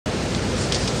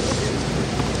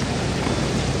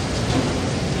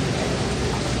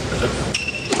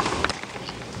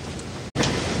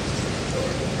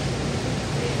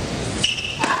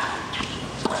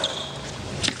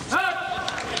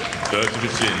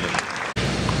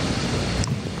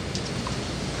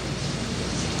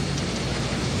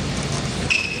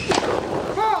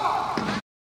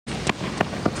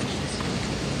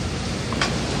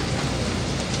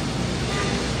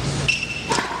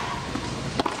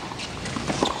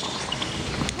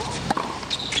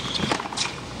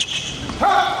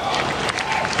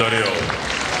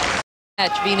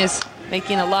Venus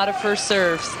making a lot of first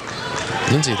serves.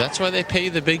 Lindsay, that's why they pay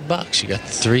you the big bucks. You got the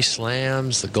 3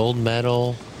 slams, the gold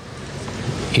medal.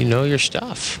 You know your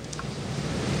stuff.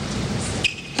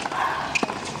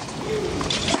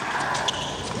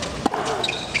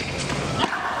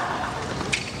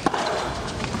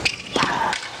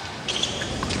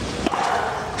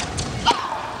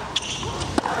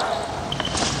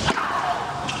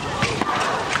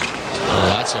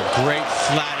 That's a great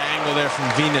flat angle there from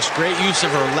Venus. Great use of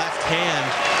her left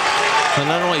hand to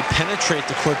not only penetrate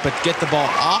the court, but get the ball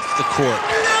off the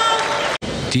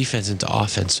court. Defense into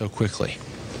offense so quickly.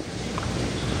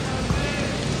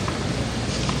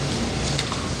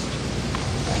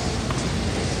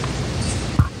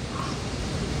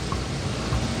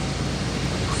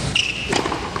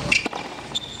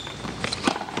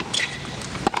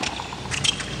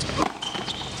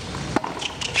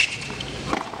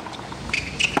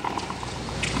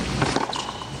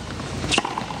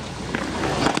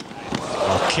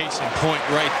 Case in point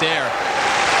right there.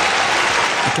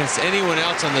 Against anyone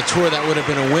else on the tour, that would have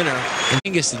been a winner. And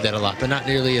Angus did that a lot, but not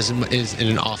nearly as in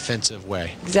an offensive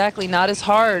way. Exactly, not as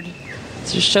hard. It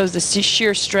just shows the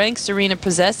sheer strength Serena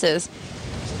possesses.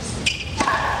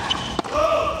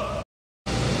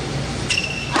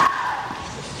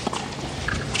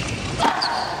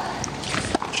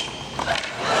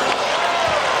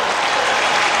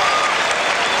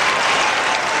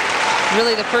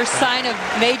 Really the first sign of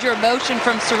major emotion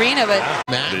from Serena, but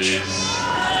Match.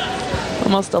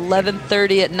 Almost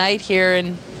 11:30 at night here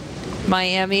in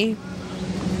Miami.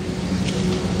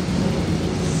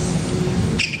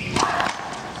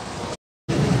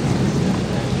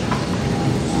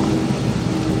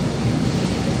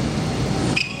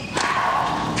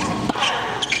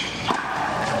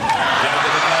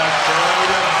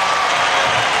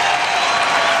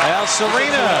 Well,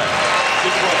 Serena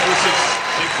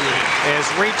has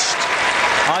reached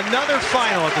another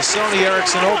final at the Sony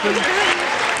Ericsson Open.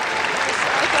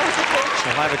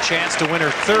 She'll have a chance to win her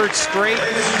 3rd straight,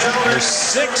 her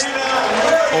 6th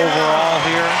overall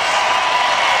here.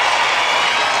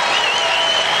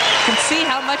 You can see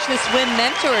how much this win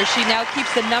meant to her. She now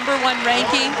keeps the #1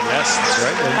 ranking. Yes, that's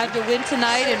right. Had to win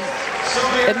tonight and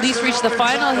at least reach the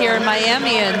final here in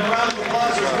Miami. And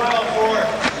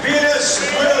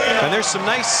there's some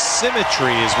nice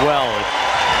symmetry as well.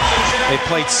 They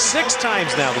played 6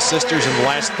 times now, the sisters, in the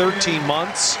last 13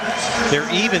 months. They're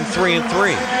even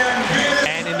 3-3.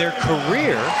 And in their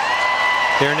career,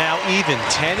 they're now even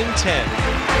 10-10.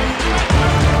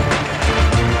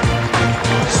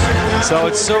 So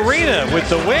it's Serena with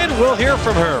the win. We'll hear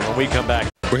from her when we come back.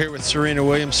 We're here with Serena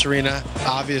Williams. Serena,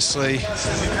 obviously,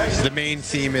 the main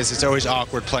theme is it's always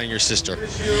awkward playing your sister.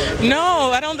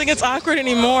 No, I don't think it's awkward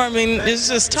anymore. I mean, it's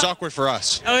just tough. It's awkward for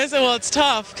us. Oh, is it? Well, it's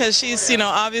tough because she's, you know,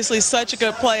 obviously such a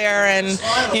good player, and,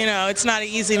 you know, it's not an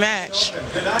easy match.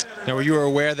 Now, were you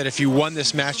aware that if you won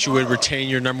this match, you would retain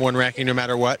your #1 ranking no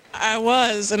matter what? I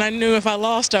was, and I knew if I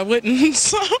lost, I wouldn't.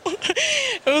 So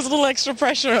it was a little extra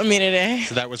pressure on me today.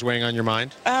 So that was weighing on your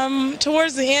mind?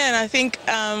 Towards the end, I think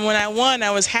when I won,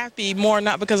 I was happy more,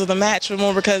 not because of the match, but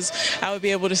more because I would be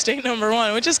able to stay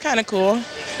 #1, which is kind of cool.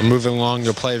 Moving along,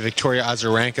 you'll play Victoria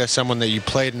Azarenka, someone that you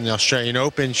played in the Australian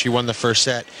Open. She won the first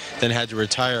set, then had to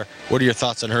retire. What are your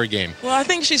thoughts on her game? Well, I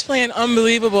think she's playing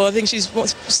unbelievable. I think she's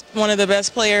one of the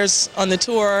best players on the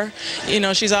tour. You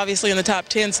know, she's obviously in the top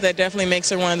 10, so that definitely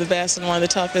makes her one of the best and one of the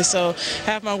toughest. So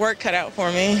I have my work cut out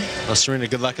for me. Well, Serena,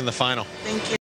 good luck in the final. Thank you.